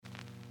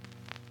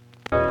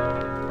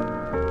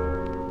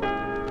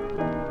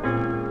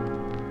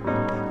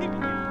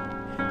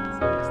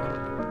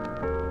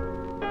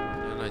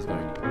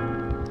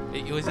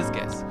It was just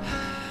gas.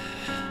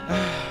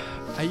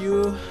 Are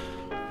you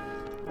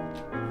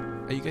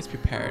guys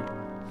prepared?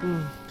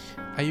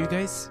 Are you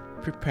guys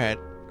prepared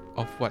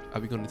of what are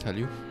we going to tell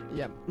you?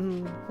 Yep.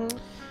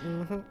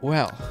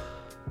 Well,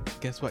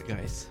 guess what,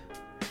 guys?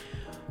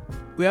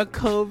 We are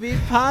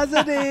COVID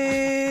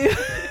positive.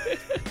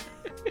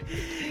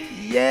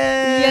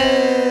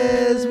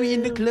 Yes, we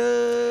in the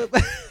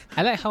club.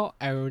 I like how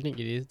ironic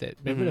it is that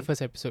remember the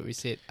first episode we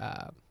said,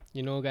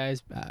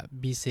 guys,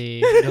 be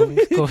safe,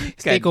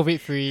 stay COVID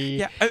free.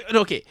 Yeah.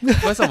 Okay.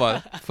 First of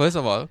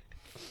all,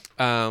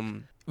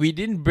 we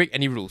didn't break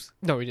any rules.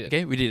 No, we didn't.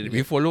 Okay, we didn't.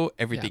 We follow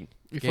everything.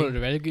 Yeah. We follow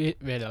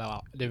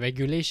the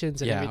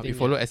regulations and everything. We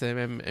follow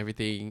SMM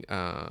everything.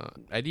 I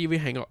didn't even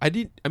hang out. I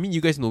mean,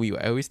 you guys know me.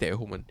 I always stay at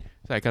home, man.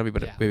 So I can't be.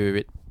 But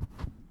wait.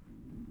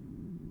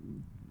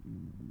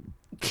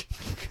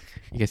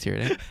 You guys hear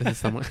that? That's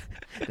the stomach.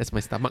 That's my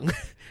stomach.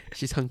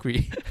 She's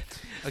hungry.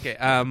 Okay.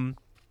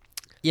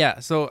 Yeah.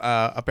 So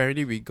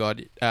apparently we got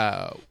it.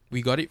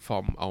 We got it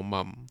from our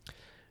mom.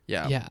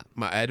 Yeah. Yeah.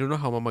 I don't know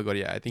how Mama got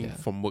it. I think Yeah.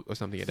 from work or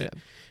something like that.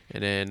 Yeah.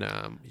 And then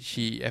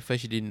at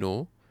first she didn't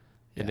know.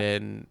 And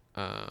then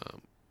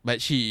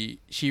but she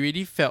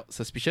really felt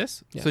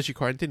suspicious. Yeah. So she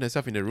quarantined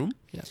herself in the room.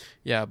 Yeah.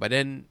 Yeah, but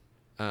then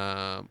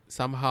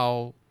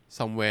somehow,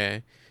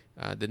 somewhere,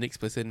 the next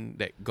person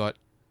that got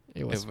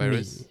It was the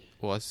virus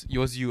me.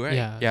 was you, right?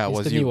 Yeah, it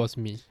was instantly you. was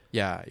me.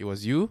 Yeah, it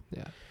was you.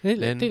 Yeah.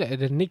 Then I think like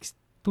the next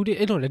 2 days,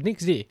 the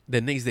next day.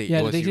 The next day, Yeah, it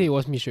the was next you. day it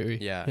was me straight away.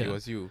 Yeah, it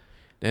was you.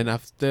 Then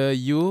after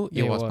you,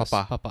 it was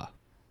Papa.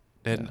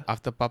 Then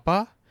after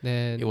Papa,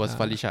 Then it was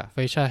Felicia.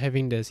 Felicia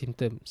having the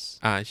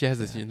symptoms. She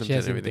has the symptoms She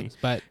has and everything.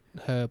 symptoms, but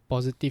her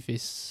positive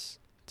is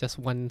just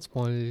one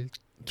small cute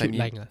Tiny-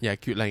 line. Yeah,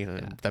 cute line.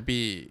 Yeah.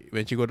 Tapi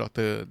when she go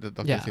doctor, the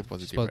doctor say It's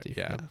positive. positive.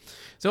 Right? Yeah.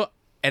 So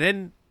and then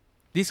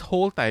this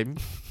whole time,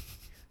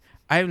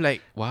 I'm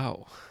like,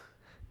 wow,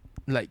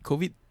 like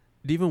COVID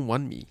didn't even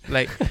want me.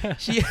 Like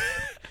she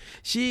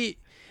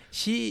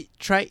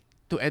tried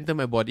to enter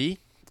my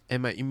body,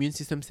 and my immune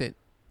system said,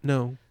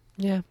 no,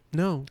 Yeah.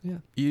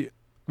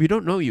 we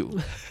don't know you.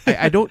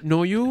 I don't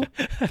know you.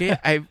 Okay,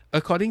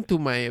 according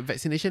to my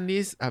vaccination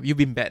list, you've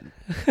been banned,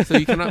 so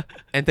you cannot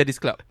enter this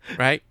club,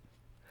 right?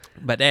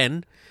 But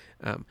then,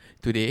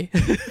 today,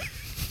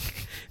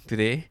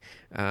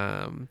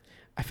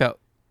 I felt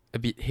a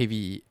bit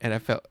heavy and I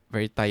felt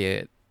very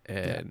tired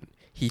and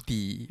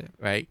heaty,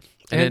 right?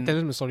 And then tell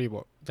them the story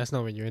about just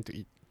now when you went to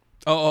eat.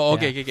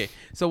 Okay.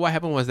 So what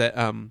happened was that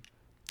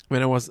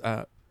when I was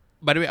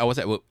by the way, I was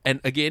at work, and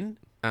again,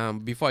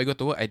 before I go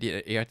to work, I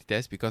did an ART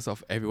test because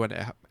of everyone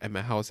at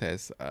my house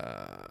has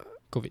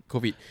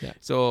COVID. Yeah.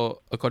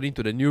 So according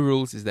to the new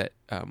rules, is that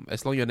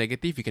as long as you're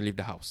negative, you can leave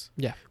the house.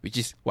 Yeah. Which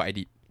is what I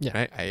did. Yeah.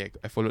 Right.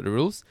 I followed the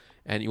rules,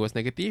 and it was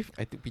negative.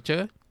 I took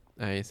picture.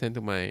 I sent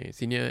to my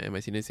senior, and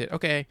my senior said,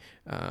 "Okay,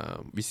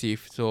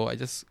 received." So I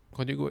just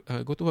continue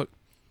go to work,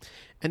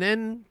 and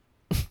then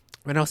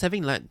when I was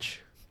having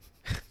lunch.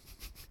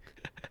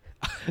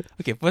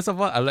 Okay, first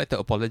of all, I'd like to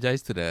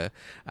apologize to the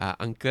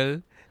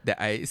uncle that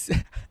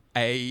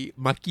I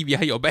maki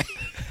behind your back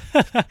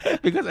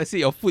because I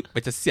say your food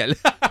macam sial.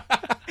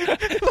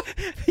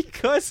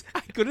 Because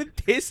I couldn't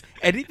taste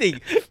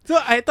anything. So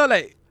I thought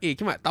like,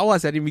 kimak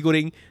tawa saya ni mi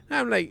goreng.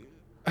 I'm like,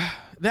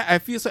 then I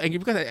feel so angry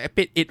because I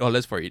paid $8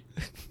 for it.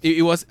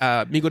 It was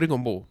mi goreng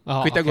combo.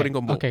 Kway teow goreng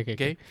combo.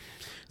 Okay.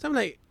 So I'm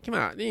like,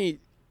 kimak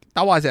ni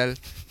tawa saya.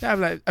 Then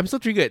I'm like, I'm so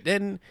triggered.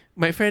 Then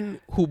my friend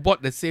who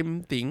bought the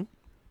same thing,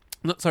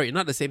 not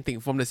the same thing,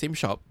 from the same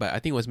shop, but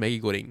I think it was Maggi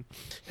goreng.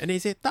 And they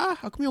said,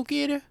 aku punya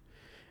okay dia.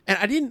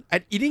 And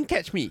it didn't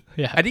catch me.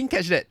 Yeah. I didn't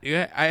catch that.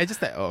 I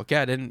just like,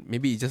 okay, then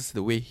maybe it's just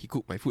the way he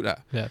cooked my food.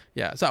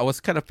 Yeah. So I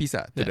was kind of pissed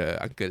to the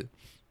uncle.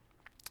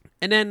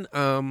 And then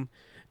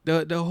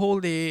the whole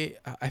day,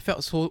 I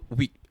felt so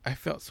weak. I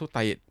felt so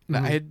tired.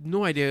 Like, I had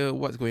no idea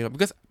what's going on.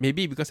 Because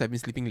I've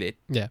been sleeping late.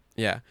 Yeah.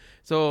 Yeah.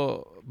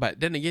 So, but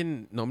then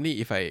again,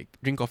 normally if I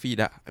drink coffee,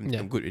 I'm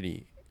good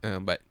already.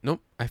 But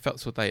nope, I felt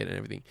so tired and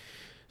everything.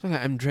 So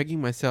like I'm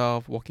dragging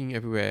myself, walking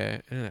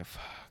everywhere, and I'm like,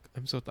 fuck,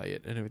 I'm so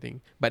tired and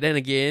everything. But then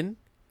again,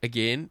 I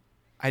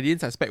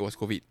didn't suspect it was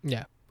COVID.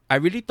 Yeah.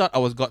 I really thought I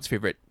was God's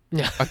favorite.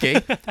 Yeah.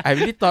 Okay? I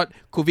really thought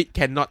COVID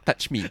cannot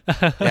touch me.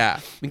 Yeah.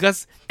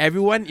 Because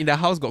everyone in the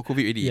house got COVID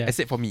already,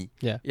 except for me.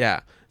 Yeah. Yeah.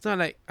 So I'm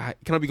like,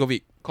 cannot be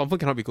COVID. Confirm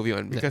cannot be COVID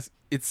one. Because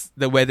it's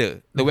the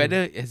weather. The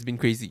weather has been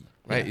crazy.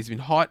 Right? Yeah. It's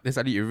been hot, then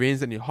suddenly it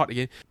rains, and it's hot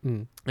again.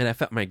 Mm. And I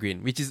felt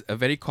migraine, which is a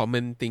very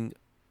common thing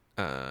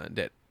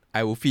that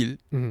I will feel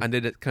under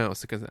that kind of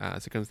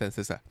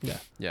circumstances.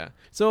 Yeah.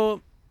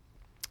 So,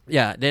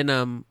 yeah. Then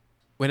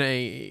when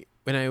I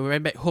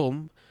went back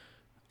home,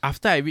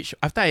 after I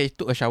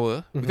took a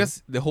shower,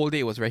 because the whole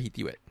day was very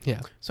heaty wet.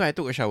 Yeah. So I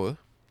took a shower.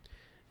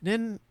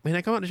 Then when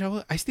I come out of the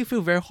shower, I still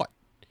feel very hot.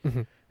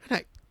 I'm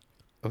like,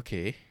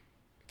 okay,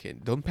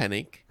 don't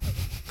panic,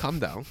 calm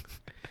down.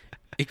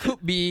 It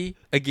could be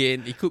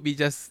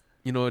just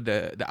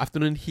the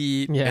afternoon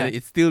heat, and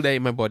it's still there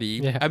in my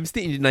body. Yeah. I'm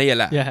still in denial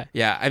lah.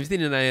 Yeah. I'm still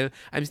in denial.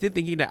 I'm still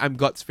thinking that I'm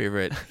God's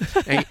favorite,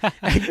 and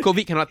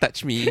COVID cannot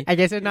touch me. I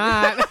guess you're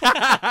not.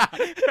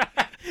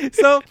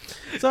 so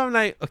I'm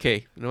like,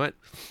 okay, you know what?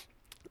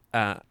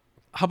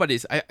 How about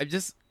this? I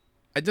just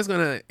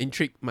gonna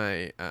intrigue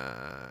my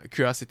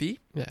curiosity.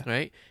 Yeah.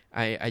 Right.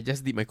 I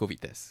just did my COVID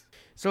test.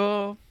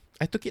 So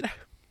I took it.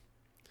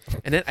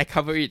 And then I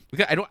cover it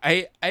because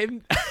I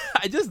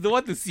just don't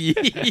want to see.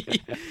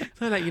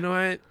 So I'm like, you know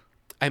what?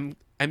 I'm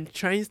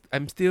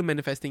still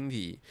manifesting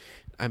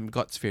I'm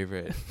God's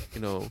favorite,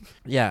 you know.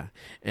 Yeah.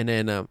 And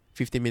then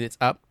 15 minutes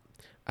up,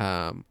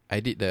 I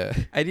did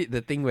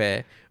the thing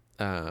where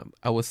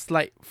I will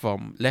slide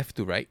from left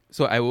to right.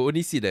 So I will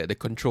only see the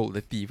control,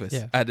 the T first.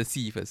 Yeah. The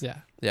C first. Yeah.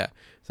 Yeah.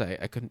 So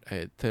I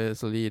turn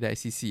slowly, then I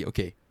see C.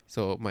 Okay.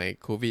 So my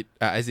COVID,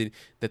 as in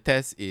the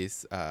test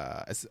is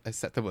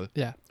acceptable.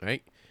 Yeah.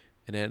 Right?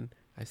 And then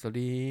I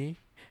slowly,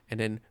 and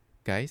then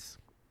guys,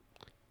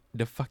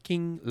 the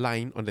fucking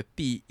line on the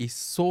T is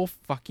so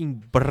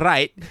fucking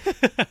bright.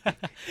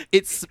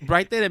 It's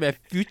brighter than my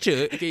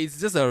future. Okay, it's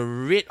just a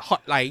red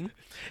hot line.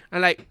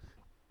 I'm like,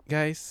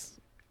 guys,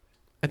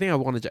 I think I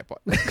won a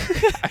jackpot.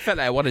 I felt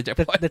like I won a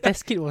jackpot. The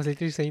test kit was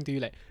literally saying to you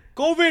like,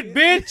 COVID,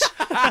 bitch!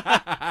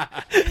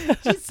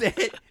 She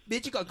said,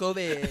 bitch, you got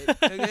COVID.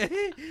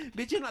 Okay?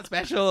 Bitch, you're not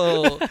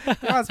special. You're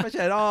not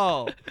special at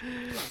all.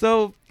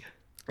 So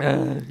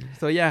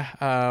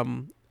yeah,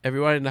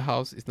 everyone in the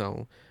house is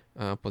now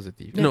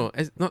positive. Yeah. No,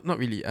 not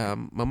really.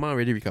 Mama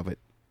already recovered.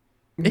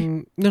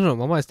 No,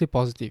 Mama is still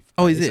positive.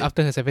 Oh, is It's it?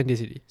 after her 7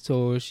 days already,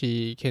 so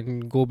she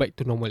can go back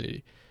to normal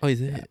already. Oh,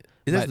 is it?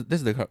 Yeah.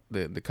 That's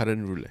the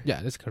current rule.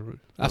 Yeah, that's the rule.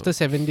 After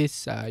 7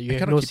 days, you have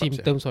cannot no keep up,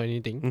 symptoms or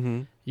anything.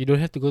 Mm-hmm. You don't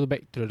have to go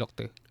back to the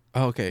doctor.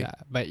 Oh, okay. Yeah,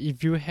 but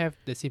if you have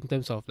the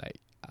symptoms of like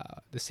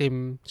the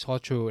same sore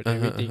throat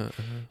and everything,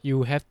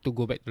 you have to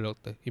go back to the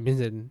doctor. It means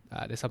that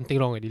there's something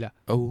wrong already lah.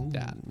 Oh.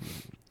 Yeah.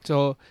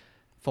 So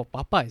for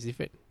Papa, it's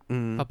different.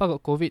 Papa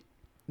got COVID.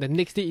 The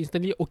next day,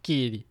 instantly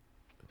okay already.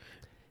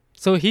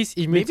 So his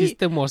immune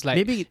system was like,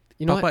 maybe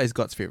you know Papa what? is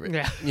God's favorite.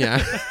 Yeah.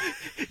 Yeah.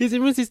 His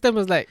immune system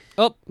was like,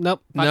 oh,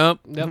 nope. Nope.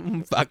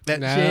 Fuck that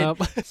nope.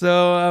 shit.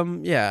 So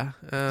yeah.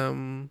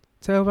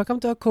 So welcome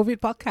to our COVID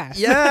podcast.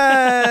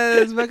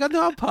 Yes, welcome to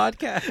our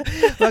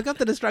podcast. Welcome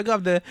to the struggle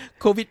of the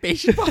COVID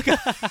patient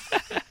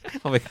podcast.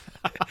 Oh my god.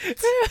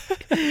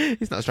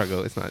 It's not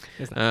struggle, it's not.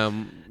 Yeah.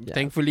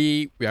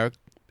 Thankfully we are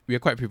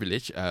quite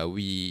privileged.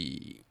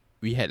 We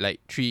had like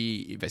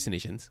 3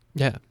 vaccinations.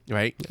 Yeah.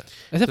 Right? Yeah.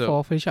 Except So-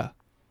 for Felicia.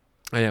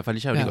 Yeah,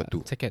 Felicia only got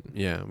 2. Second.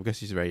 Yeah, because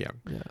she's very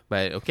young. Yeah.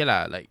 But okay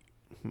lah, like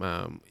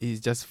it's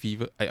just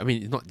fever. I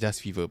mean, it's not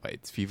just fever, but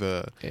it's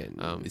fever.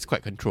 And It's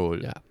quite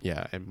controlled. Yeah.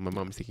 Yeah, and my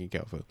mom is taking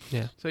care of her.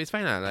 Yeah. So it's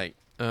fine lah. Like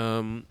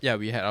yeah,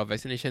 we had our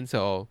vaccination,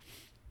 so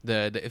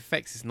the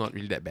effects is not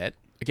really that bad.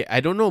 Okay, I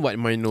don't know what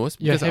my nose.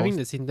 You're because I having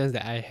was- the symptoms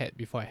that I had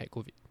before I had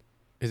COVID,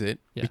 Is it?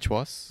 Yeah. Which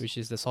was? which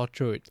is the sore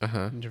throat,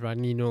 the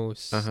runny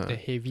nose, Uh-huh. the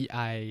heavy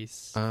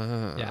eyes.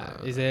 Ah. Yeah,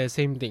 it's the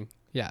same thing.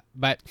 Yeah,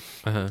 but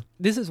Uh-huh.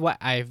 this is what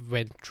I've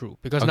went through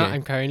because now Okay.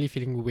 I'm currently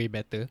feeling way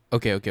better.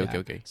 Okay.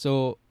 Yeah.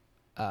 So,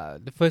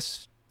 the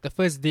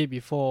first day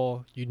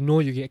before you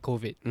get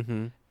COVID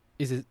Mm-hmm.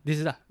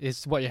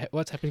 is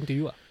what's happening to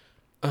you.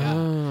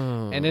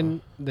 Oh. And then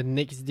the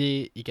next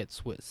day it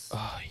gets worse.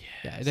 Oh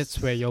yeah. Yeah, that's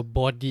where your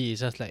body is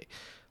just like,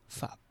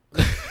 fuck.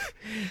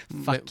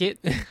 Fuck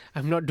it.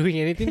 I'm not doing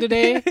anything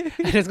today.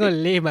 I'm just gonna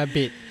lay in my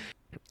bed.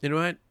 You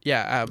know what?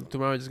 Yeah.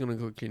 Tomorrow I'm just gonna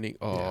go to clinic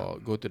or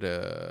go to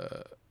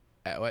the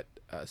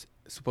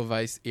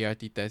supervised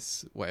ART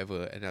test,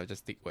 whatever, and I'll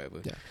just take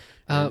whatever. Yeah.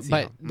 And see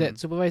But how. that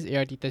supervised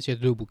ART test you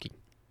have to do booking.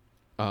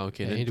 Oh,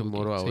 okay. Yeah, Then you do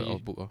tomorrow booking. So I'll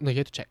you- book. No, you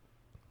have to check.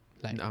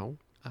 Like, Now.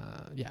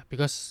 yeah,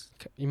 because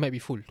it might be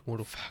full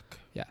tomorrow. Fuck.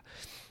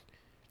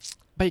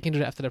 But you can do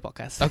that after the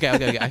podcast. Okay.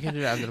 I can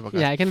do that after the podcast.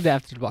 Yeah, I can do that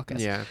after the podcast.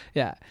 Yeah.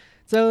 Yeah.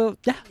 So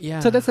Yeah.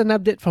 So that's an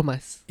update from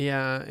us.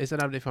 Yeah, it's an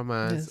update from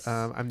us. Yes.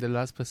 I'm the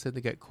last person to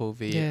get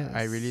COVID. Yes.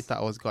 I really thought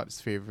I was God's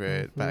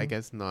favorite, but I Mhm.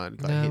 guess not.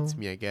 God No. hates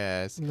me, I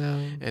guess.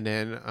 No. And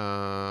then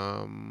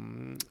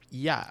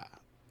yeah.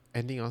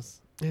 Anything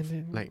else? And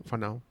then Like for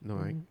now? No,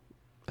 right?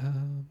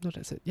 no,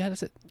 that's it. Yeah,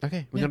 that's it.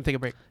 Okay, we're Yeah. gonna take a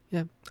break.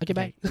 Yeah. Okay,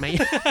 bye. Bye.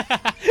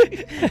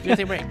 We're gonna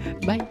take a break.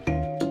 Bye.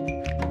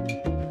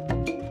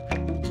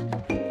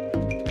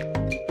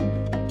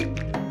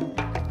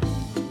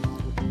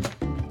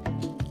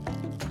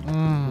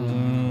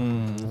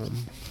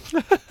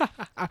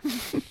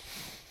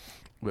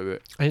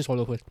 Wait. I just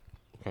swallow first.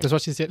 Okay. That's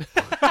what she said.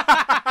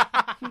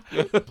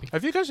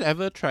 Have you guys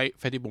ever tried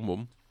Fatty Boom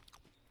Boom?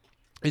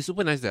 It's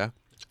super nice there.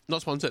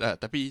 Not sponsored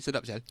tapi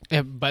sedap sial.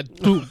 Yeah, but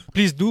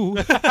please do.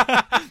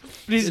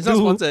 Please It's do. not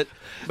sponsored,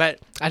 but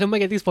I don't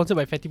mind getting sponsored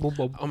by Fatty Boom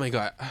Boom. oh my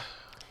god,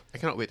 I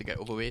cannot wait to get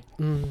overweight.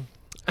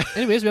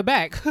 Anyways, we're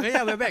back. Oh,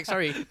 yeah, we're back.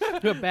 Sorry.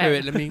 We're back.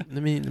 Wait, let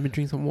me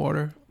drink some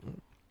water.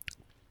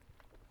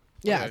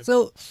 Yeah. Okay.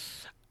 So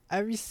I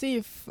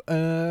received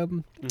a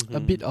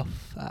Mhm. bit of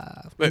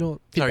Wait,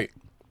 feedback.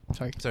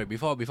 Sorry.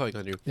 Before we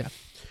continue. Yeah.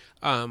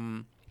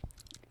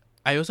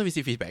 I also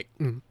received feedback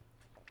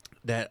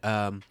that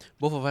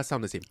both of us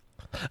sound the same.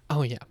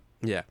 Oh yeah.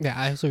 Yeah. Yeah,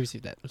 I also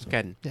received that. Also.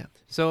 Can. Yeah.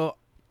 So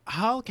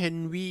how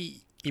can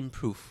we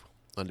improve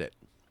on that?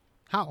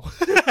 How?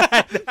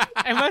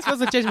 Am I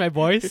supposed to change my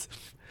voice?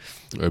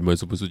 Am I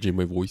supposed to change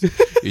my voice?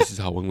 This is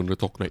how I'm going to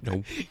talk right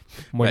now.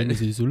 My name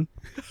is Izul.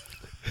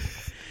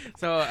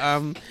 So,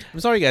 I'm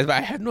sorry guys, but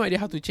I have no idea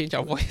how to change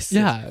our voice.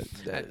 Yeah.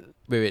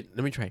 Wait,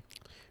 let me try.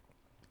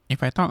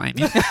 If I talk like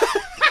this.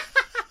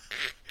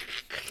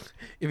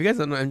 If you guys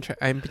don't know,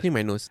 I'm pinching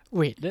my nose.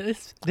 Wait, that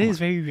is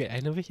very weird.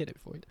 I never heard that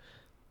before.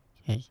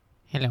 Hey,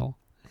 hello.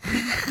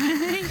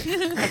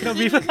 I can't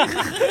believe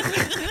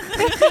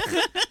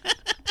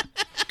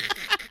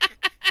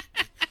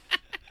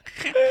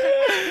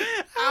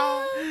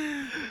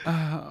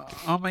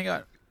Oh my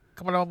god.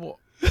 Kepala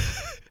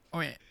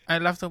Wait, I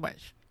laugh so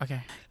much.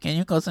 Okay. Can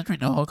you concentrate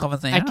the whole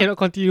conversation? I cannot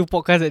continue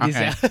podcast at this.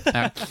 Okay.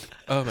 Yeah.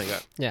 Oh my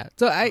god. Yeah.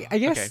 So I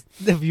guess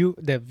the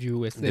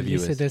viewers, the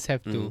listeners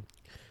have to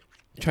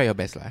try your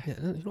best lah. Yeah,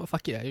 you know,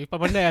 fuck it lah. You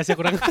pandai lah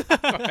korang.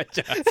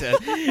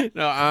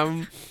 No,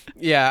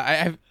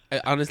 yeah,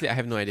 honestly I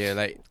have no idea.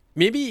 Like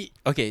maybe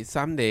okay,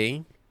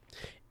 someday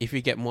if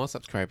we get more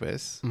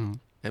subscribers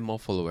and more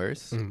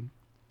followers,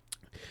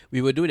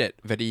 we will do that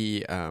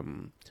very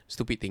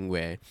stupid thing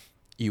where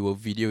you will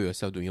video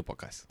yourself doing a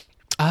podcast.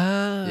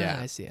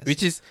 I see.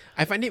 Which is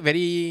I find it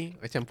very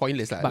macam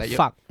pointless lah. But like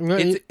fuck,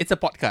 it's a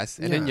podcast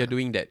and then Yeah. you're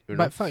doing that. You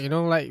know? But fuck,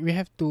 like we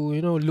have to,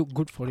 look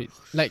good for it.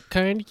 Like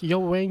currently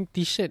you're wearing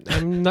t-shirt.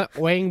 I'm not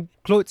wearing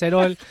clothes at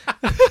all.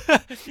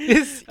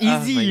 It's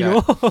easy, my you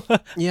know.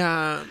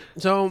 Yeah.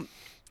 So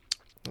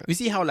we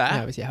see how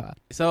lah. Yeah, we see how.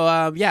 So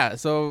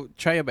so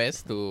try your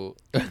best to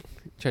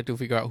try to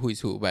figure out who is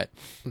who. But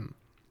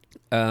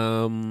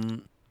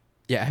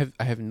yeah,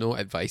 I have no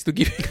advice to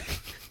give.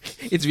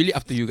 It's really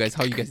up to you guys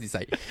how you guys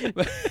decide.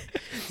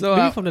 So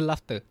Maybe from the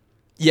laughter.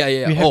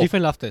 Yeah. We have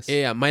different laughters.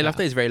 Yeah. My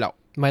laughter is very loud.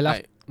 My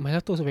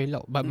laughter is very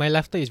loud, but my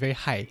laughter is very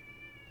high.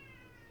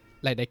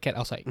 Like the cat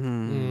outside.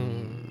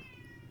 Can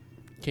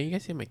you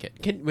guys hear my cat?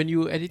 When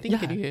you editing,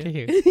 Yeah, can you hear? can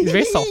hear. It's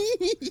very soft.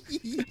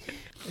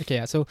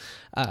 Okay, so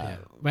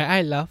when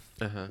I laugh,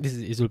 this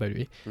is Izul by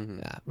the way.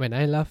 When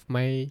I laugh,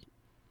 my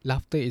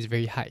laughter is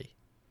very high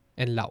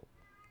and loud.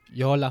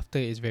 Your laughter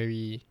is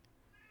very.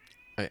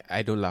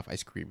 I don't laugh.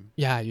 I scream.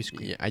 Yeah, you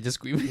scream. Yeah, I just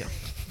scream. Yeah.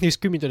 You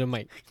scream into the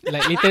mic,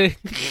 like later,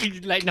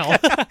 like now.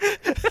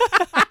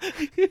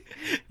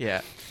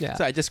 Yeah.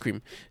 Yeah. So I just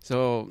scream.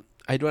 So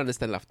I don't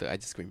understand laughter. I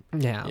just scream.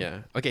 Yeah.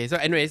 Yeah. Okay. So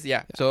anyways,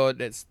 yeah. So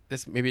that's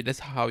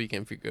how you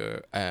can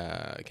figure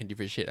can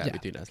differentiate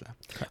between us lah.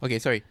 Okay.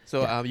 Sorry.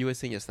 So you were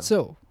saying just now.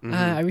 So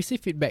I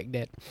received feedback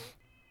that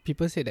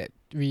people say that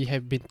we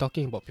have been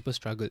talking about people's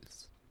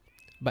struggles,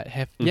 but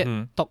have yet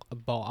talked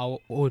about our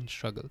own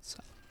struggles.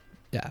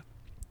 Yeah.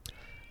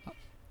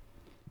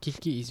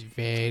 Kiki is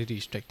very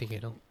distracting,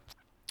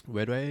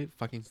 Where do I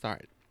fucking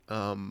start?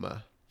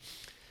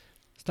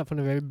 Start from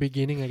the very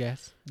beginning, I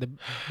guess. The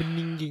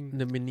beninging.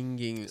 The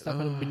beninging. Start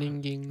from the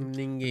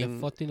beninging. The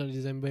 14th of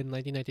December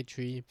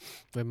 1993,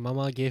 when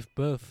Mama gave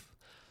birth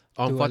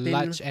to a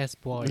large-ass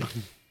boy.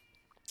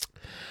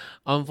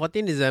 On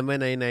 14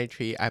 December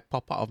 1993, I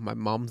pop out of my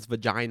mom's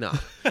vagina.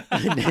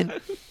 And then...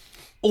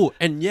 Oh,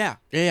 and yeah,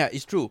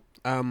 it's true.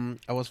 I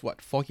was 4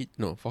 kg?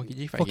 No, 4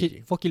 kg? 5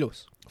 kg? 4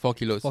 kilos. 4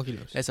 kilos. 4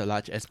 kilos. That's a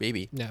large ass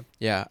baby. Yeah.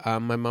 Yeah.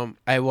 My mom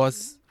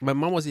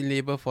was in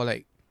labor for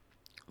like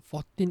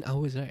 14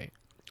 hours, right?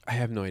 I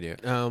have no idea.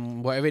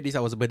 Whatever it is, I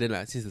was a burden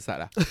lah since the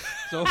start lah.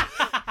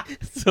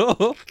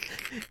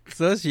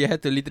 So she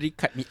had to literally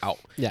cut me out.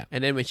 Yeah.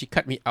 And then when she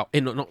cut me out,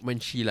 not when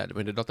she lah,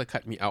 when the doctor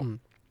cut me out,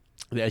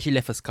 they actually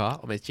left a scar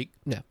on my cheek.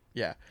 Yeah.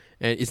 Yeah.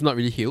 And it's not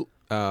really healed.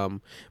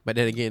 But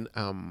then again,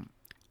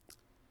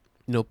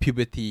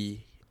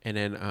 puberty. And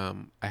then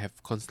I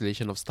have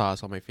constellation of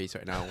stars on my face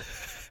right now,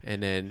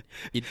 and then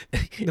the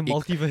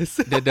multiverse,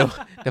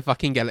 the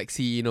fucking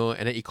galaxy, and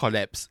then it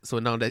collapsed. So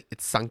now that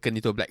it's sunken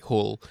into a black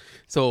hole,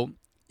 so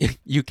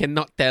you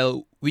cannot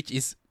tell which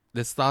is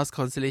the stars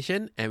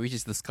constellation and which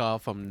is the scar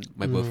from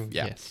my birth.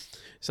 Yeah. Yes.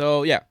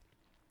 So yeah,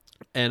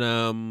 and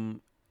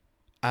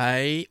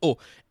I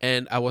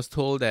was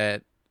told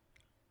that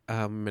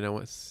when I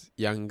was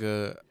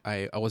younger,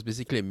 I was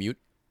basically a mute.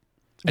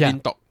 I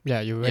didn't talk.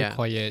 Yeah, you're very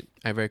quiet.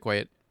 I'm very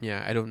quiet.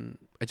 Yeah, I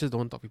just don't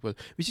want to talk to people,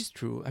 which is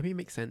true. I mean, it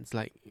makes sense.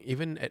 Like,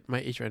 even at my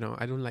age right now,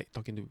 I don't like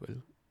talking to people.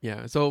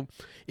 Yeah, so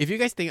if you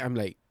guys think I'm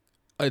like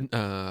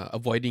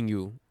avoiding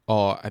you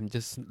or I'm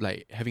just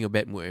like having a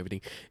bad mood or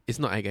everything, it's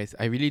not, guys.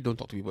 I really don't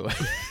talk to people.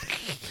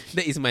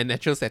 That is my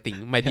natural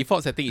setting. My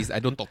default setting is I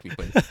don't talk to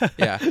people.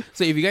 Yeah.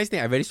 So if you guys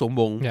think I'm very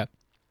sombong,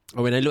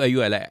 or when I look at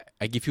you,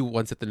 I give you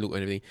one certain look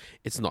and everything,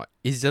 it's not.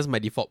 It's just my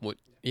default mode.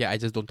 Yeah, I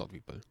just don't talk to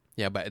people.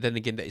 Yeah, but then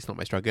again, that is not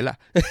my struggle lah.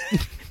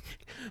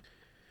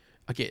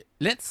 Okay,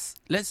 let's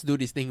do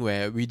this thing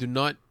where we do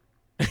not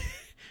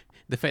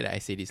the fact that I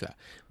say this lah,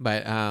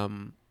 but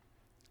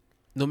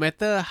no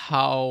matter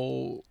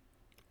how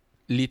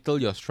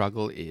little your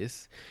struggle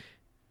is,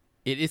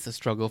 it is a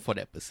struggle for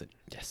that person.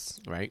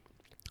 Yes. Right?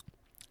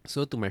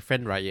 So to my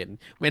friend Ryan,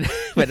 when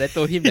I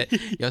told him that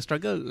your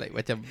struggle like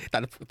macam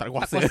tak ada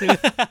kuasa,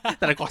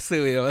 tak ada kuasa,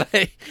 you know,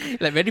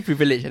 like very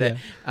privileged. That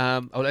I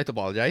would like to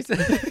apologize.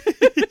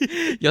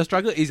 Your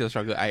struggle is your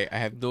struggle. I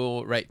have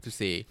no right to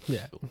say, you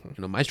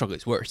know, my struggle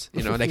is worse.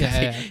 You know, like I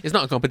say, it's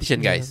not a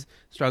competition, guys.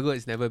 Struggle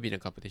has never been a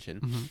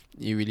competition.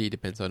 It really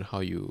depends on how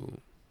you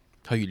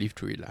live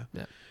through it, lah.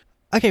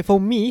 Okay,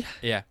 for me,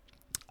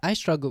 I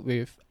struggled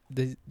with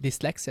the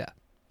dyslexia.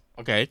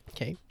 Okay.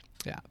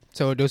 Yeah.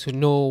 So those who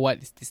know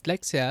what is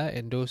dyslexia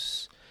and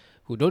those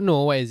who don't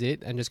know what is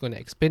it, I'm just going to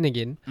explain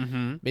again.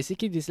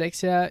 Basically,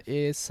 dyslexia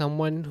is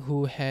someone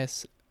who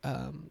has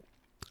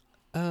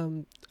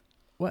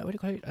what do you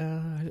call it?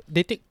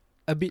 They take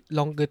a bit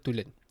longer to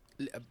learn.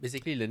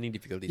 Basically, learning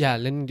difficulties. Yeah,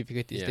 learning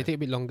difficulties. They take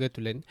a bit longer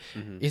to learn.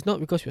 It's not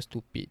because we're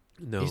stupid.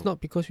 No. It's not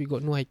because we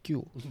got no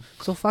IQ.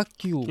 So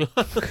fuck you.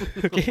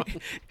 Okay.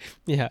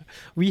 Yeah,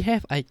 we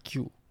have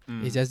IQ.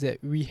 It's just that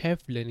we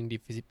have learning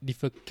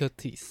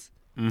difficulties.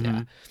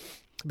 Yeah,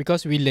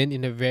 because we learn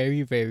in a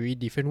very, very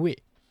different way.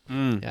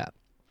 Yeah,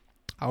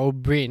 our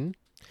brain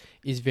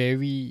is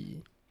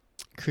very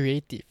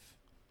creative.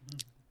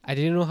 I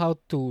didn't know how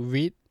to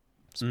read,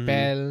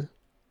 spell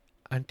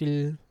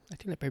until I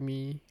think like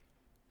primary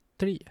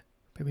 3.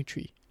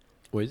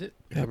 What is it?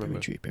 Yeah,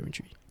 primary 3.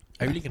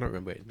 I really cannot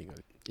remember anything of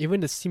it.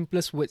 Even the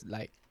simplest words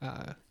like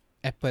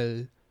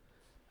apple,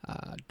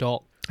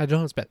 dog, I don't know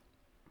how to spell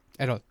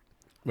at all.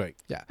 Right.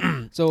 Yeah.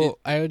 So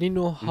I only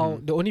know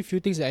how. The only few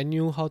things that I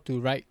knew how to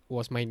write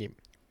was my name.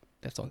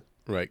 That's all.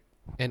 Right.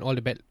 And all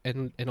the bad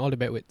and all the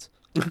bad words.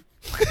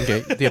 Okay.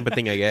 The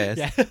thing, I guess.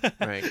 Yeah.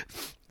 Right.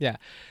 Yeah.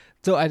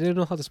 So I didn't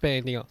know how to spell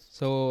anything else.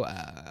 So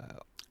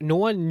no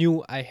one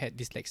knew I had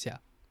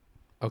dyslexia.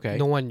 Okay.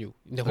 No one knew.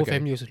 In the whole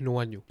family also no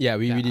one knew. Yeah,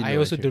 we didn't I know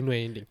also actually. don't know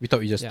anything. We thought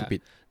we just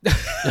stupid.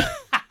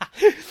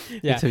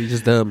 Yeah. So you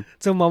just dumb.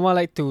 So mama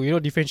like to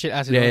differentiate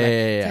us.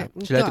 Yeah.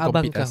 She like to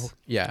compete abang us.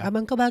 Yeah.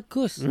 Abang kau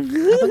bagus.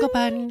 Abang kau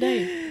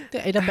pandai.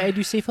 I dapat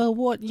EduSave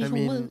Award. I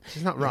mean,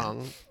 she's not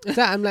wrong. So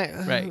I'm like,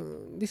 Right.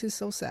 This is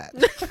so sad.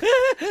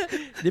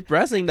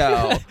 Depressing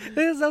though.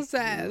 This is so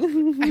sad.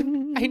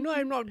 I know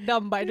I'm not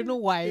dumb, but I don't know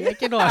why I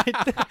cannot.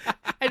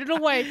 I don't know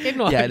why I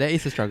cannot. Yeah, that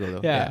is a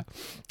struggle though. Yeah.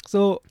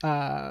 So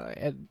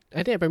I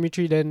think at primary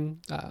 3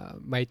 then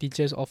my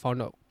teachers all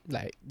found out,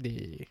 like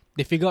they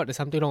figured out there's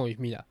something wrong with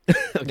me lah.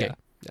 Okay.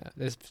 Yeah.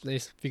 They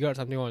figured out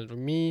something wrong with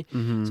me.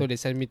 So they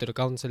sent me to the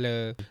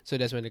counsellor. So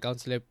that's when the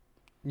counsellor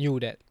knew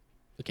that,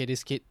 okay,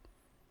 this kid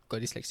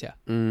got dyslexia.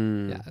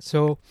 Yeah.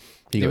 So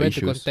they went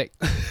to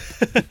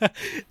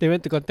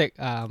contact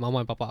mama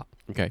and papa.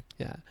 Okay.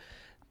 Yeah.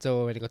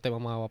 So when they contact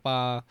mama and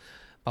papa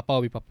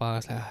will be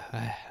papa lah.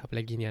 Apa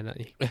lagi ni anak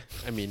ni?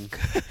 I mean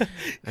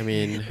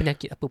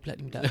Penyakit apa pula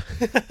ni budak?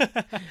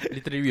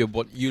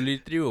 you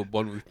literally were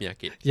born with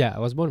penyakit. Yeah, I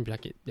was born with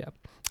penyakit. Yeah.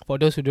 For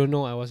those who don't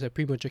know, I was a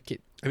premature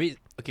kid. I mean,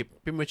 okay,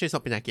 premature is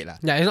not penyakit lah.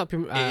 Yeah, it's not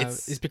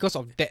it's because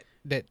of that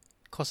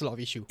caused a lot of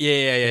issue.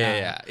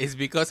 Yeah. It's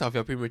because of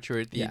your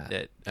prematurity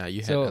that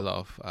you had a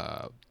lot of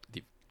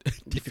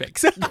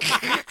defects.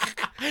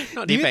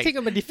 Not Do you defect. think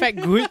I'm a defect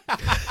good?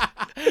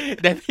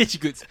 Damaged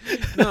goods.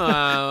 No,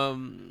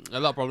 a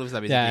lot of problems lah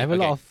basically. Yeah, I have a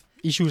lot of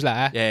issues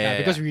lah.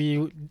 Because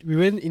we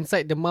went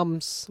inside the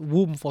mom's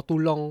womb for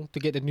too long to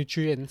get the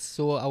nutrients,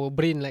 so our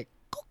brain like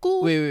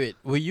cuckoo. Wait.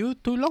 Were you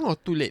too long or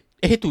too late?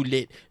 Too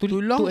late.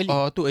 Too long too early.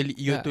 or too early?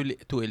 You're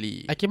too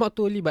early. I came out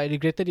too early, but I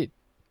regretted it.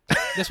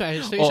 That's why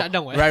I shut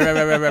down.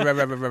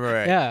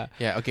 Right. Yeah.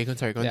 Okay.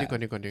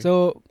 Continue.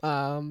 So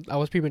I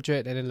was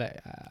premature, and then like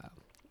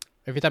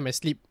every time I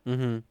sleep,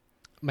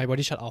 my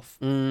body shut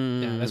off.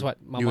 Yeah, that's what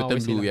Mama you would turn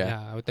always say. blue,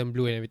 I would turn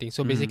blue and everything.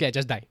 So basically, I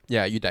just died.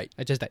 Yeah, you died.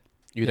 I just died.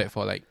 You died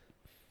for like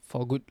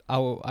for a good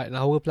an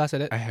hour plus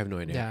like that. I have no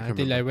idea. Yeah,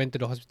 until I went to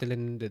the hospital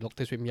and the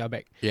doctors whipped me out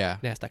back. Yeah.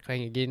 Then I start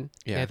crying again.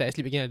 Yeah. Then I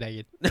sleep again, I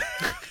die again.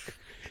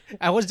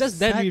 I was just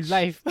done with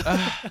life.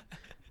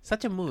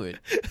 Such a mood.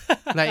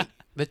 Like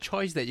the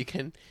choice that you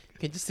can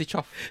just switch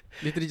off.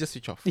 Literally just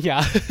switch off.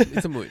 Yeah.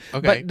 It's a mood.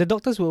 Okay. But the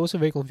doctors were also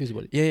very confused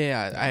about it.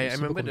 Yeah. I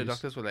remember confused. the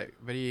doctors were like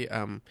very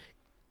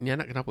ni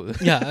anak kenapa?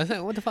 Yeah, I was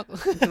like, what the fuck?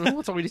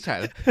 What's wrong with this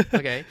child?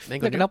 Okay. Then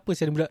continue. Kenapa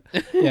sih budak?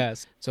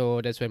 Yes. So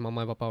that's when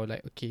Mama and Papa were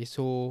like, okay,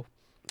 so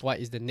what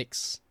is the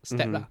next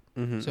step lah?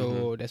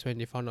 So that's when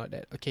they found out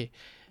that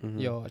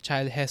your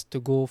child has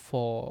to go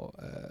for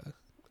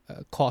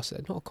course,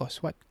 not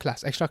course, what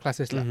class? Extra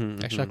classes lah.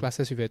 Extra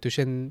classes with a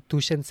tuition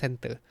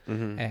center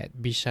at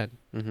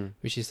Bishan,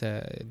 which is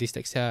a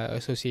Dyslexia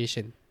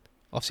Association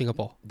of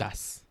Singapore.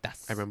 Das. I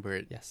remember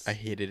it. Yes. I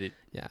hated it.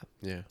 Yeah.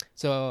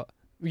 So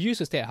we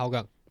used to stay at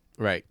Hougang.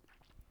 Right.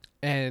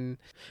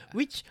 And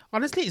which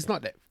honestly is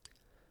not that.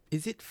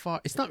 Is it far?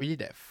 It's not really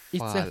that far.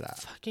 It's a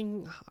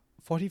fucking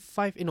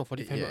 45.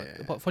 Yeah.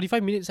 About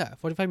 45 minutes.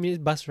 45 minutes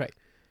bus ride.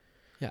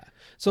 Yeah.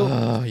 So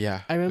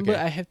yeah. I remember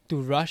I had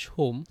to rush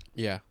home.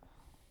 Yeah.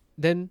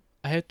 Then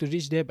I had to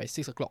reach there by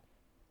 6 o'clock.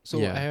 So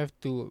Yeah. I have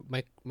to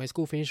my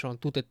school finished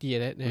around 2:30 and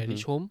that. Then I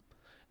reach home.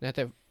 Then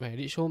after when I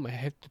reach home, I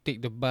have to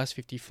take the bus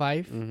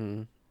 55.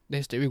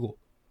 Then straight we go.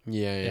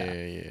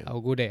 Yeah.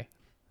 I'll go there.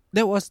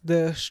 that was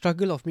the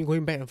struggle of me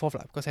going back and forth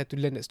because I had to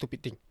learn that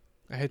stupid thing.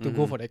 I had to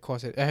go for that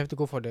course. I have to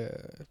go for the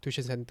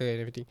tuition center and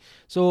everything.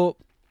 So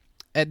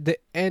at the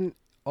end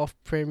of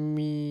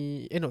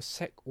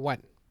Sec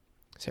 1.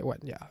 Sec 1,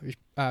 yeah. With,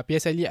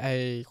 PSLE,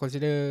 I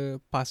consider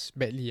pass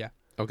badly.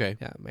 Okay.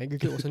 Yeah, my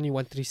aggregate was only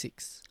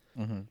 136.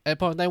 At the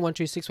point of time,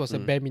 136 was a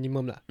bare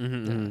minimum.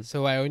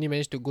 So I only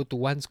managed to go to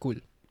one school,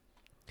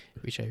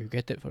 which I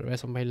regretted for the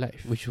rest of my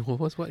life. Which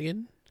was what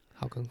again?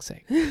 Hougang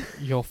Sec.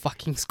 Your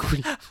fucking school.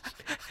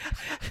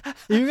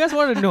 If you guys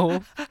want to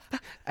know,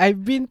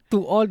 I've been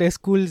to all the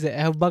schools that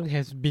Hougang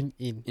has been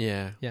in.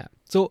 Yeah.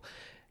 So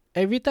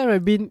every time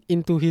I've been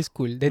into his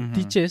school, the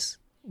teachers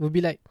will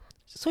be like,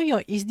 "So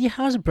you're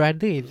Izdihar's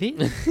brother, is it?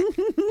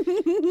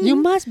 You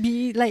must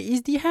be like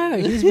Izdihar.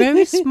 He's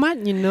very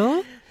smart, you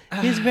know.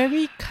 He's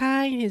very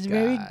kind. He's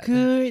very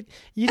good.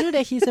 You know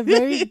that he's a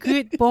very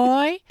good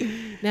boy."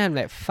 Then I'm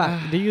like,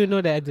 fuck. Do you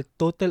know that I'm the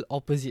total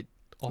opposite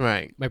of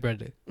my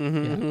brother?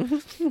 Yeah.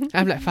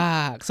 I'm like,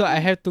 fuck. So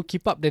I have to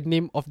keep up the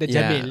name of the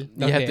Jamil.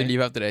 You have to live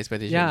up to the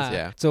expectations.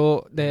 Yeah.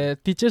 So the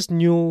teachers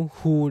knew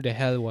who the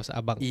hell was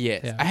Abang.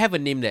 Yes. Yeah. I have a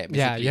name there. Basically.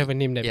 Yeah, you have a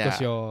name there because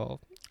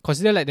you're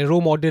considered like the role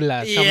model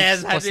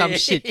for some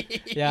shit.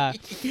 Yeah.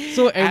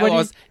 So everybody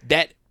I was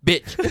that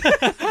bitch.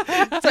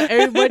 So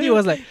everybody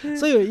was like,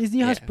 "So you're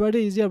Izdihar's brother,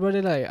 Izdihar's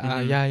brother?" Like,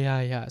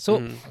 yeah.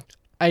 So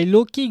I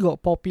low-key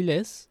got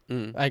populous.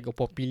 I got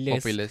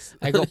populous.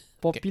 I got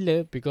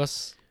popular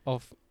because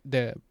of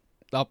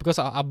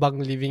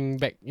Abang leaving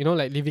back,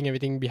 like leaving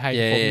everything behind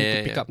for me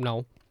to pick up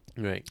now.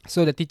 Right.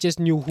 So the teachers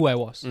knew who I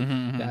was.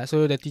 Yeah,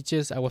 so the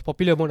teachers, I was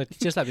popular among the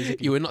teachers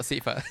basically. You were not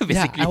safe,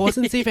 basically. Yeah, I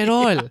wasn't safe at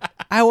all.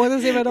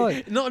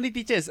 Not only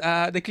teachers,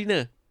 the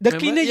cleaner. The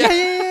cleaner,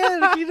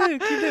 the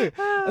cleaner.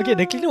 Okay,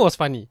 the cleaner was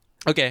funny.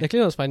 Okay. The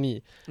cleaner was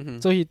funny.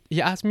 So he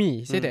asked me,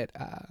 he said that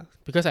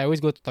because I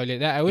always go to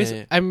toilet,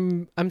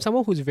 I'm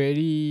someone who's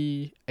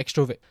very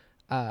extrovert.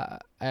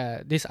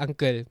 This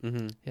uncle,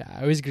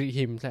 I always greet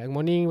him. It's like,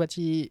 "Morning,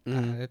 pakcik."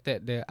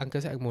 The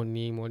uncle said,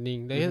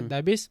 "Morning."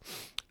 Dah habis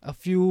a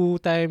few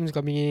times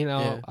coming in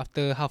out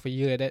after half a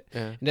year like that.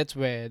 And that's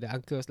where the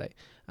uncle was like,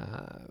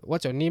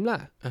 "What's your name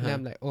lah?" And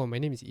I'm like, "Oh,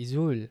 my name is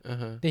Izul."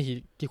 Then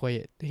he keep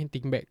quiet. Then he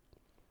think back.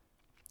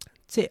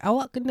 Say,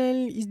 "Awak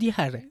kenal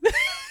Izdihar?"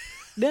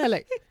 Then I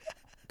like,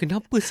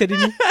 kenapa saya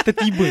ni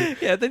tertiba?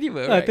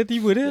 Tertiba. Right.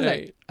 Tertiba. Dia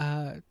like,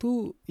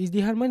 tu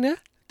Izdihar mana?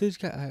 Dia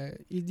cakap,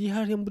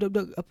 Izdihar yang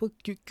budak-budak apa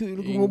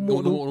cute-cute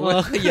gemuk tu.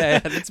 Yeah,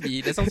 that's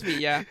me. That sounds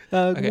me, yeah.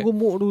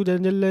 Gemuk tu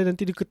jalan-jalan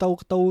nanti dia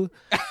ketawa-ketawa.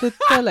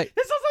 Dia like,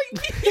 that sounds like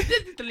me.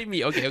 That's telling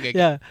me. Okay.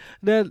 Yeah.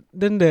 Then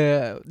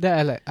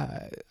I like,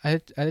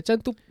 macam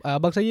tu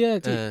abang saya.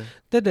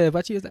 Then the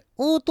pakcik was like,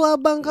 "Oh, tu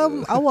abang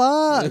kamu,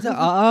 awak."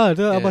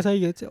 Tu abang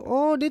saya.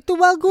 "Oh, dia tu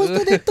bagus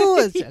tu, dia tu."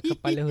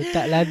 Kepala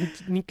otak lah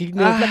ni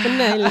cleaner tak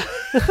kenal.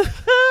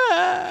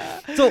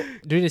 So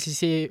during the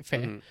CCA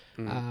fair,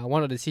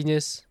 one of the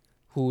seniors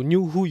who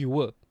knew who you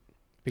were,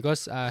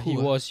 because he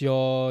was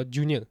your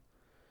junior.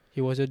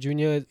 He was a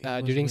junior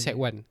during Sec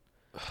 1.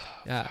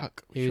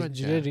 He was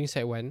junior during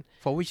Sec 1.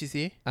 For which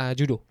CCA?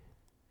 Judo.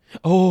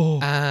 Oh.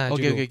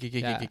 Judo.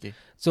 Okay.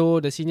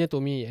 So the senior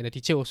told me, and the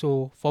teacher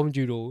also from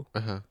judo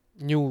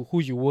knew who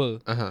you were.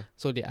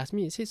 So they asked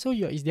me, say, "So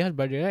you're Izdihar's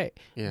brother, right?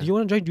 Do you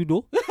want to join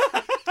judo?"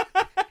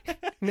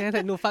 Then I was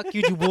like, "No, fuck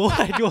you, judo.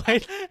 I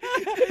don't."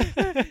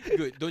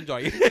 Good, don't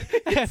join.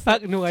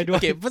 Fuck no, I don't.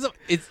 Okay, first of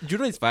all,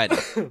 judo is fun,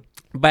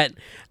 but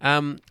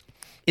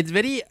it's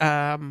very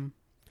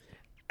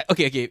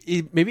okay.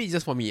 Maybe it's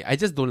just for me. I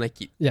just don't like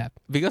it. Yeah.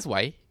 Because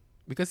why?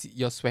 Because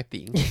you're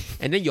sweating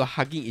and then you're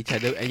hugging each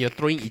other and you're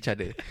throwing each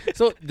other.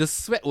 So the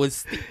sweat will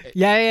stick.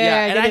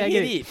 Yeah. I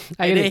hate it.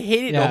 I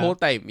hate it the whole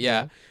time.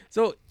 Yeah.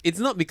 So it's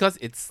not because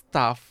it's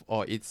tough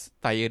or it's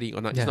tiring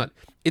or not. It's not.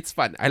 It's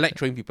fun. I like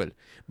throwing people.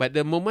 But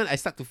the moment I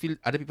start to feel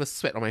other people's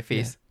sweat on my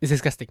face, it's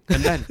disgusting.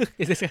 I'm done.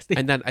 It's disgusting.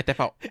 I'm done. I tap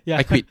out. Yeah.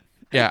 I quit.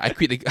 Yeah, I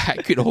quit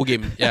the whole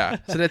game.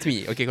 Yeah. So that's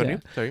me. Okay, continue.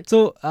 Sorry.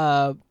 So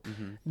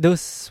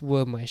those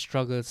were my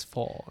struggles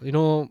for,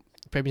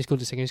 primary school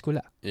to secondary school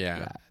lah.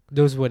 Yeah.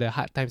 Those were the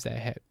hard times that I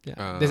had.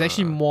 Yeah. There's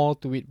actually more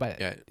to it, but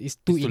it's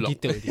too in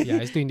detail.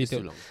 It's too in detail.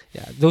 Too long.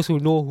 Yeah. Those who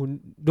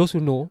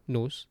know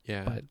knows.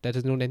 Yeah. But that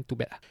doesn't know, then too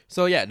bad.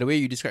 So yeah, the way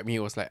you described me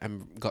was like,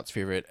 I'm God's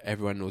favorite.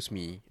 Everyone knows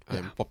me.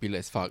 I'm popular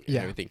as fuck and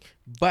everything.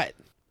 But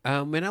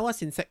when I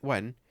was in Sec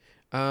 1,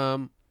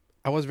 I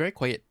was very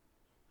quiet.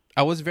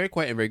 I was very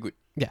quiet and very good.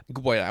 Yeah.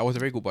 Good boy. I was a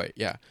very good boy.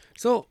 Yeah.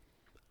 So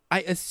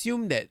I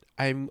assumed that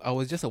I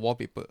was just a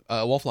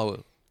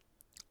wallflower.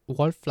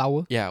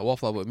 Wallflower? Yeah,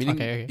 wallflower.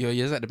 Meaning you're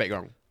just at the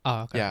background.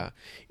 Okay. Yeah.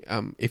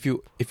 If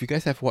you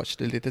guys have watched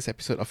the latest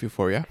episode of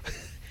Euphoria,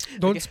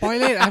 don't spoil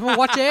it. I haven't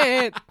watched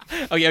it.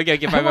 Okay.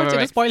 Fine.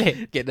 Don't spoil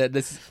it. Okay,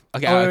 this.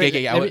 Okay.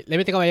 Let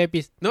me take out my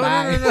earpiece. No.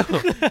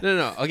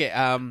 Okay.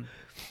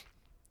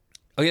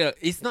 Okay,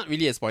 it's not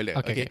really a spoiler.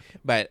 Okay.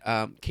 But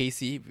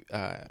Casey,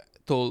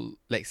 told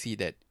Lexi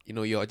that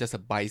you're just a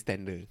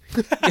bystander.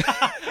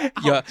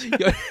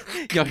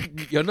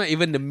 you're not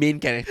even the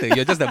main character.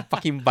 You're just a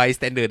fucking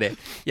bystander there.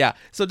 Yeah.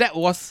 So that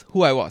was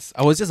who I was.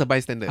 I was just a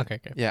bystander. Okay.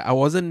 Yeah. I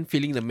wasn't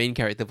feeling the main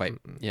character vibe.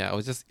 Yeah.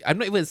 I'm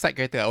not even a side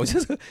character. I was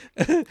just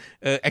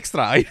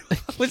extra. I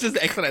was just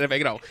the extra in the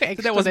background.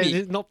 So that was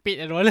me. Not paid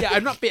at all. Yeah.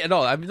 I'm not paid at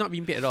all. I'm not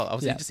being paid at all. I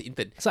was just an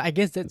intern. So I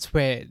guess that's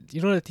where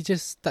the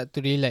teachers start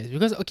to realize,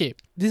 because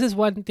this is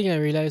one thing I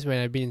realized when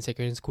I've been in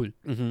secondary school.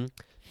 Mm-hmm.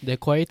 The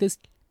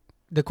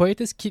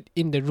quietest kid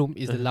in the room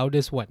is the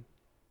loudest one.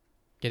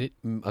 Get it?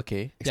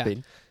 Okay. Explain.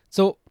 Yeah.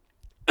 So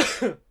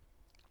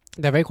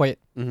they're very quiet.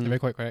 Mm-hmm. They're very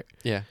quiet, correct?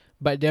 Yeah.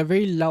 But they're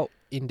very loud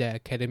in their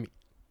academic.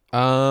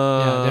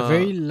 Yeah, they're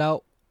very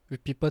loud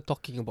with people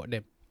talking about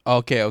them.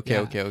 Okay.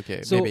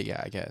 So maybe,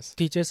 yeah, I guess.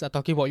 Teachers are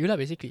talking about you lah,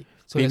 basically.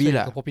 So maybe that's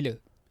why you're popular.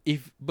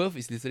 If Berth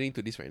is listening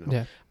to this right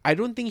now, I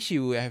don't think she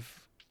would have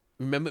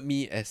remembered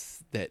me as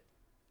that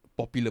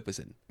popular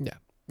person. Yeah.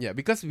 Yeah,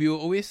 because we were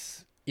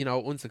always in our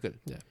own circle.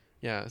 Yeah.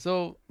 Yeah.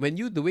 So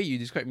the way you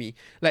describe me,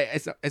 like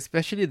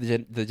especially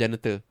the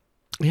janitor.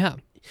 Yeah.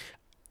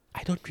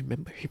 I don't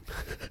remember him.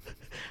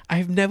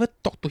 I've never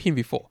talked to him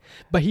before.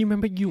 But he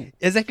remembered you.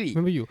 Exactly.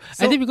 Remember you.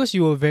 So, I think because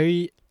you were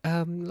very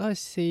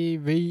let's say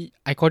very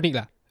iconic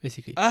lah,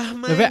 basically. Oh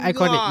my very God.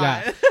 iconic,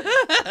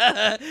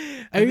 yeah.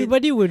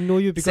 Everybody would know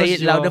you because say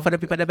it louder for the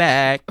people at the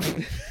back.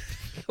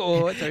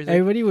 Sorry.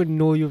 Everybody would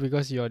know you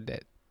because you're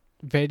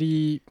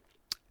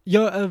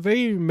a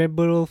very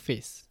memorable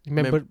face.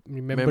 Memorable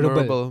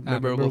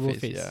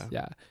face.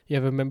 Yeah. You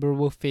have a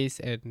memorable face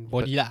and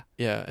body lah.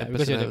 Yeah.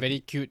 Because you're a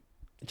very cute,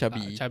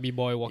 chubby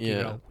boy walking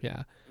around.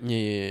 Yeah.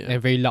 Yeah.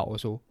 And very loud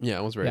also. Yeah,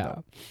 I was very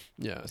loud.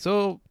 Yeah.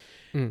 So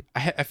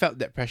I felt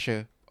that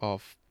pressure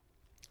of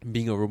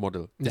being a role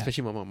model,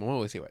 especially Mama. Mama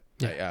always say what?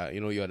 Yeah.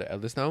 Like, you're the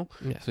eldest now,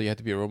 so you have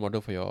to be a role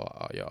model for your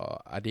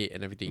adik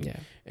and everything. Yeah.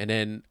 And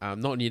then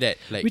not only that,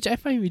 like, which I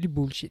find really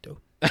bullshit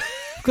though.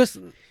 Because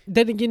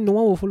then again, no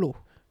one will follow.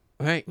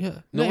 Right?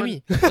 Yeah. No Not one.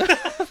 me.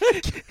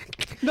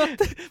 Not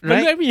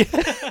Right? at me.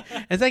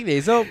 Exactly.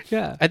 So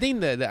Yeah. I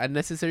think the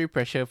unnecessary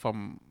pressure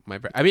from my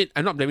I mean,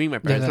 I'm not blaming my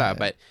parents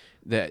but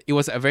it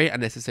was a very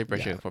unnecessary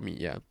pressure for me.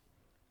 Yeah.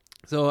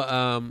 So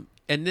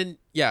and then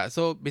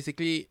so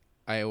basically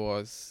I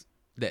was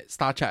that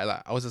star child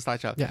lah. I was a star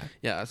child. Yeah.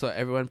 Yeah. So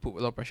everyone put a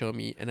lot of pressure on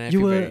me, and I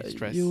feel very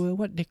stressed. You were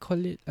what they call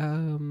it,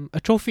 a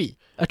trophy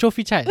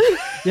child.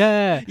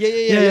 Yeah.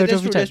 Yeah. A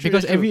trophy child.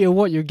 Because every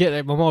award you get,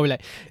 like Mama will be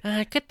like,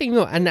 kau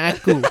tengok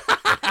anak aku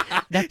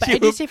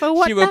dapat Edusave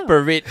award. She will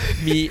parade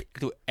me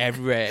to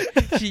everywhere.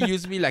 She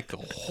used me like a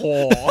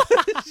whore.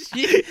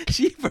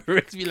 she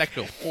parades me like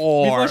a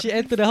whore. Before she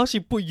enter the house, she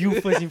put you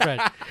first in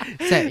front.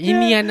 So,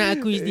 ini anak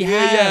aku is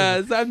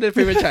Yeah, so I'm the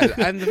favorite child.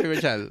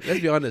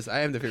 Let's be honest,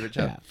 I am the favorite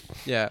child.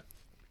 Yeah.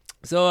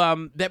 So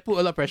that put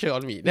a lot of pressure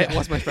on me. That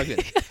was my struggle.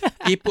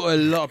 It put a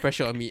lot of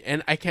pressure on me,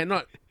 and I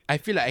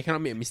feel like I cannot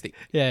make a mistake.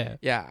 Yeah.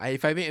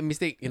 If I make a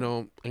mistake,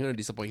 I'm gonna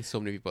disappoint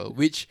so many people.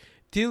 Which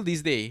till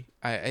this day,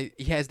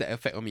 it has that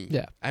effect on me.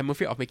 Yeah. I'm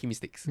afraid of making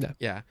mistakes.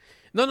 Yeah.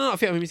 No, not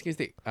afraid of making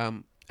mistakes.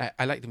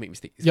 I like to make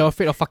mistakes. You're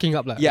afraid of fucking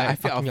up, lah. Yeah, like I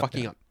feel of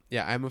fucking up.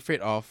 Yeah, I'm afraid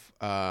of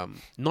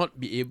not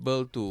be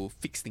able to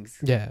fix things.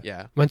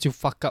 Yeah. Once you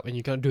fuck up and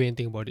you can't do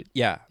anything about it.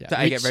 Yeah. So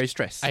I get very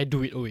stressed. I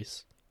do it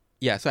always.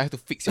 Yeah, so I have to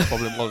fix your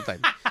problem all the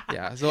time.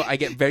 Yeah, so I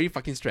get very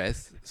fucking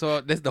stressed.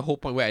 So that's the whole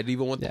point where I don't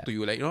even want to talk to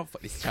you. Like,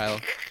 fuck this child.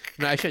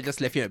 I should have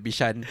just left him at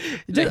Bishan.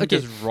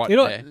 Just rot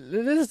there.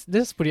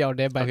 Let's put it out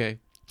there, but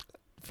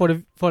for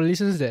the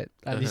listeners that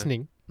are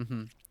listening,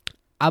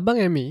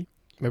 Abang and me,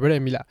 my brother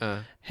and me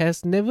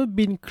has never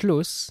been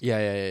close.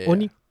 Yeah.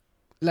 Only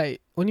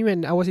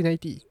when I was in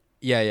IT.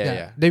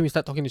 Yeah. Then we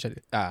start talking to each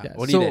other.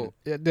 Only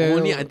then.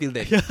 Only until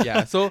then.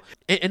 Yeah. So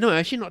no,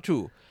 actually not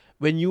true.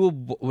 When you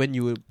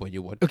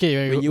were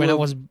okay, when I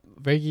was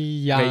very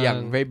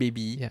young, very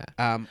baby. Yeah.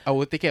 I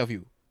will take care of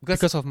you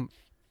because of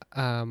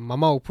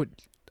Mama will put.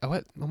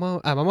 What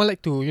Mama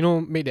like to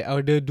make the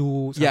elder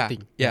do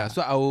something. Yeah. So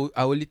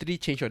I will literally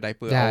change your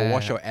diaper. I will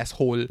wash your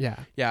asshole.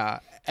 Yeah.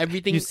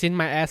 Everything. You've seen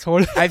my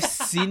asshole. I've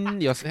seen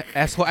your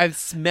asshole. I've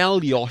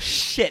smelled your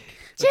shit.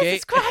 Okay?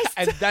 Jesus Christ.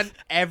 I've done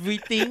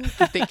everything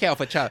to take care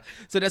of a child.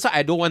 So that's why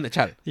I don't want a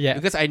child. Yeah.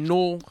 Because I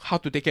know how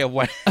to take care of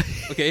one.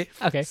 Okay.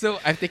 Okay. So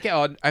I've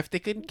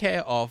taken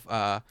care of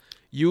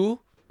you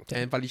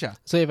and Felicia.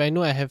 So if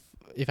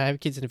I have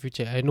kids in the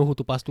future, I know who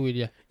to pass to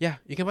already. Yeah,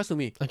 you can pass to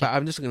me. Okay. But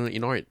I'm just gonna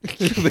ignore it.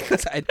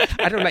 Because I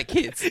don't like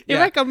kids. If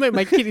I come back,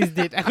 my kid is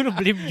dead, I'm gonna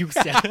blame you,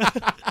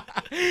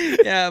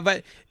 Yeah,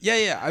 but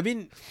I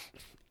mean,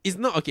 it's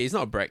not okay. It's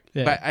not a brag,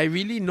 but I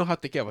really know how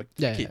to take care of a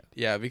kid.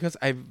 Yeah, because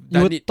I've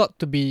done it.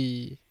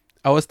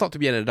 I was taught to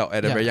be an adult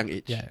at a very young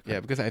age.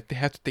 Yeah, because I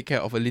have to take care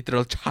of a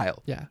literal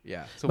child.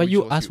 Yeah. So but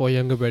you asked for a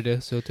younger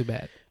brother, so too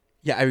bad.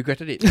 Yeah, I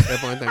regretted it at that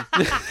point in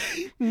time.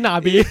 Nah,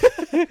 babe.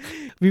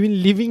 We've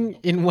been living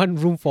in one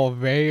room for a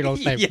very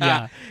long time.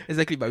 Yeah,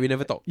 exactly. But we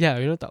never talk. Yeah,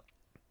 we don't talk.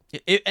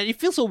 And it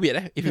feels so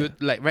weird. If you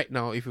like right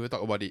now, if you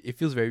talk about it, it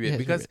feels very weird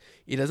because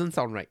it doesn't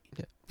sound right.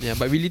 Yeah,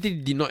 but we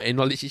literally did not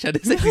acknowledge each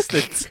other's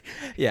existence.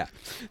 Yeah,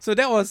 so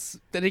that was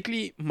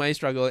technically my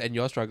struggle and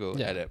your struggle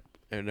at a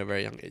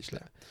very young age.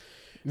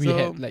 We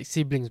had like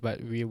siblings, but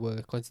we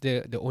were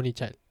considered the only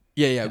child.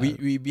 Yeah.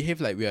 We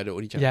behave like we are the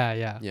only child.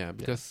 Yeah.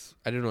 Because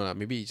I don't know,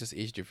 maybe it's just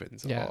age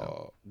difference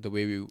or the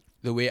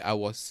way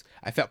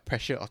I felt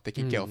pressure of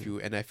taking care of you,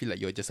 and I feel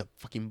like you're just a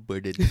fucking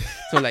burden.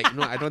 So like,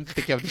 no, I don't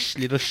take care of this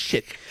little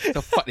shit.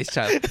 So fuck this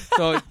child.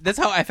 So that's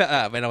how I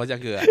felt when I was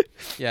younger.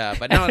 Yeah,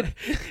 but now.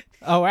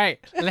 All right,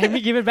 let me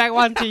give it back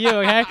one to you.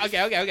 Okay.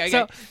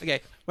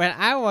 Okay. When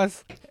I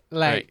was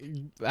like,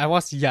 I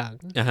was young,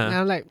 and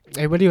I'm like,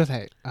 everybody was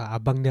like,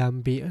 abang dah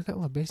ambil. I was like,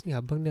 wah, best ni,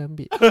 abang dah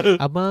ambil.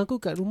 Abang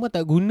aku kat rumah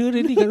tak guna dah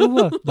ni kat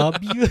rumah.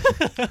 Babi.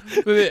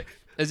 Wait.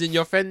 As in,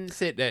 your friend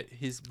said that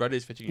his brother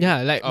is fetching you?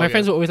 Yeah, like my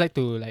friends would always like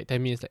to like tell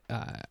me, it's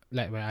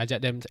like when I ajak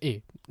them,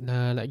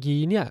 nak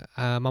pergi ni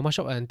mama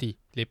shop nanti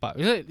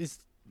lepak.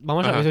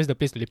 Mama shop is always the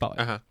place to lepak.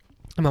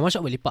 Mama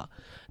shop boleh lepak.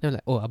 Then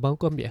I'm like, oh, abang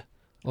aku ambil.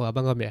 Oh,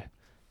 abang aku ambil.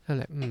 I'm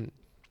like,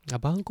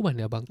 abang aku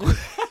mana abang aku?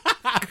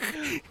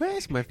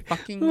 Where's my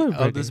fucking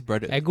eldest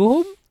brother? I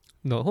go home,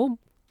 not home.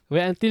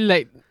 Wait until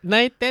like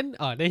 9, 10.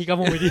 Then he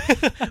come home already.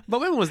 But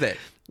when was that?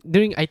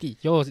 During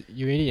IT. You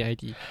already in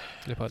IT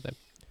at that time.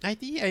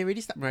 IT, I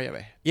already start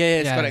merayap.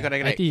 Yes, correct.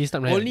 IT, you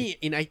start merayap. Only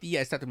in IT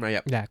I start to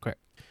merayap. Yeah,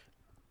 correct.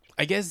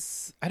 I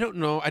guess I don't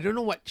know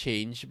what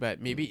changed, but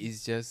maybe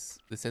it's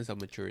just the sense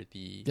of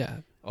maturity.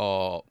 Yeah.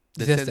 Or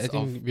the sense sense I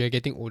think we are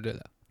getting older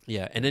lah.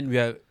 Yeah, and then we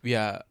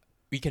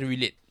can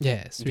relate.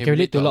 Yes, we can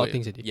relate to a lot of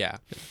things already. Yeah.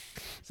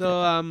 So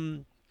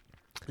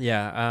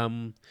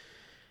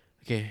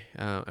okay,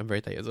 I'm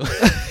very tired. So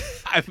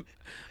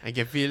I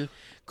can feel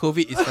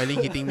COVID is finally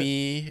hitting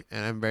me,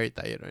 and I'm very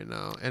tired right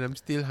now, and I'm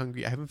still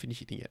hungry. I haven't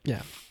finished eating yet.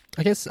 Yeah,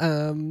 I guess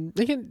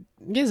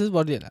that's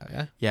about it lah.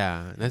 Yeah.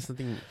 Yeah, that's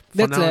something.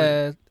 That's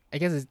I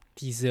guess a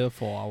teaser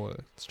for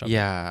our struggle.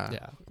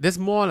 Yeah. There's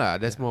more lah.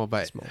 There's more,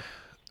 but small.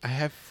 I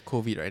have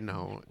COVID right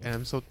now, and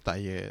I'm so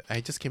tired.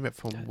 I just came back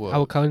from work.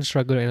 Our current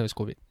struggle right now is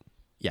COVID.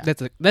 Yeah,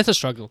 that's a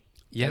struggle.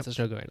 Yeah, that's a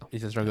struggle right now.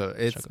 It's a struggle.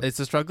 It's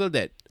a struggle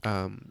that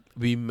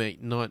we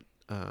might not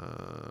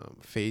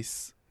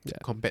face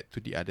compared to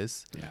the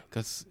others. Yeah,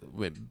 because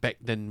back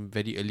then,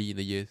 very early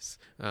in the years,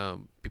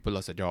 people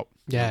lost their job.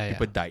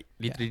 People died,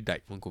 literally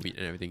died from COVID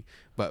and everything.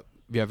 But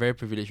we are very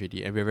privileged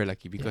already, and we're very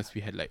lucky because we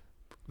had like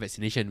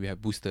vaccination, we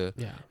have booster,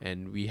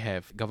 and we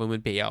have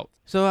government payout.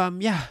 So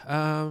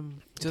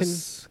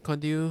just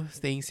continue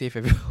staying safe,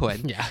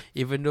 everyone. Yeah.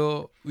 Even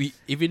though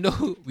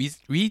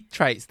we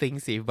tried staying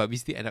safe, but we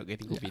still end up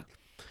getting COVID.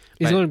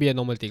 It's going to be a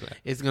normal thing. Like.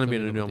 It's going to be a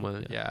new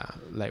normal. Yeah.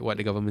 Like what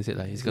the government said,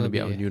 like it's going to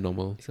be our new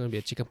normal. It's going to be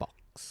a chicken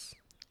pox.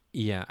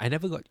 Yeah, I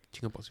never got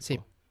chicken pox before.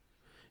 Same.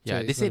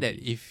 Yeah, so they say that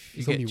if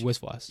it's going to be worse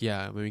for us.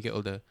 Yeah, when we get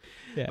older.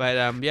 Yeah. But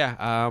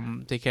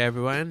take care,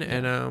 everyone,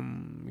 and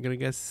I'm gonna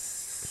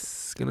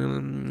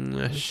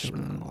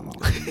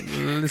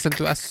listen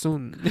to us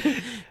soon.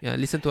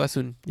 Listen to us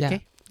soon. Yeah.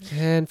 Okay?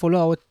 And follow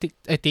our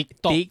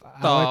TikTok,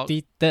 our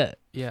Twitter.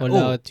 Yeah.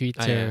 Follow our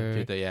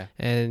Twitter. Twitter,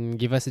 and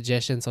give us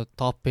suggestions of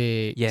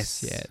topics.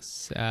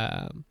 Yes.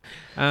 Okay.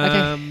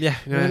 Yeah.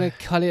 We're gonna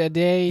call it a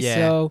day. Yeah.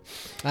 So,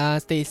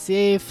 stay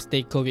safe,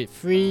 stay COVID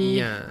free.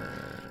 Yeah.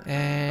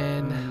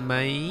 And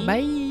bye.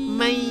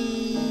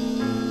 Bye.